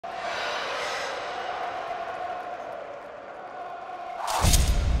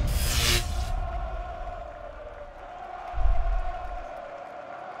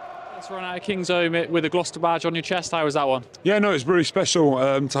Let's run out of King's Home with a Gloucester badge on your chest. How was that one? Yeah, no, it's really special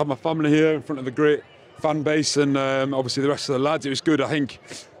to have my family here in front of a great fan base and obviously the rest of the lads. It was good. I think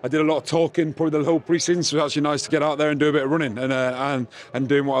I did a lot of talking probably the whole pre-season, so it was actually nice to get out there and do a bit of running and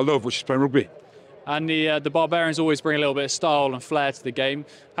doing what I love, which is playing rugby. And the Barbarians always bring a little bit of style and flair to the game.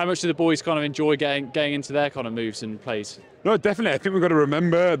 How much do the boys kind of enjoy getting into their kind of moves and plays? No, definitely. I think we've got to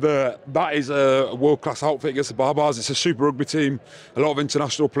remember that is a world-class outfit against the Barbars. It's a super rugby team. A lot of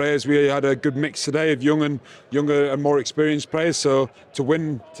international players. We had a good mix today of younger and more experienced players. So to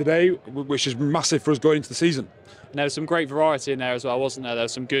win today, which is massive for us going into the season. And there was some great variety in there as well, wasn't there? There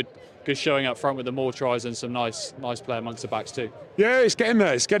was some good showing up front with the more tries and some nice play amongst the backs too. Yeah, it's getting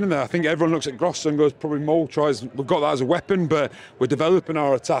there. It's getting there. I think everyone looks at Gloucester and goes, probably more tries. We've got that as a weapon, but we're developing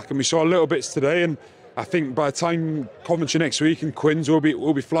our attack, and we saw little bits today. And I think by the time Coventry next week and Quins, we'll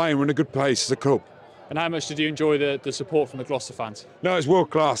be flying. We're in a good place as a club. And how much did you enjoy the support from the Gloucester fans? No, it's world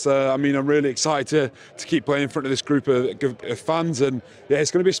class. I mean, I'm really excited to keep playing in front of this group of fans, and yeah,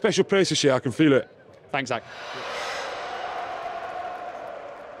 it's going to be a special place this year. I can feel it. Thanks, Zach.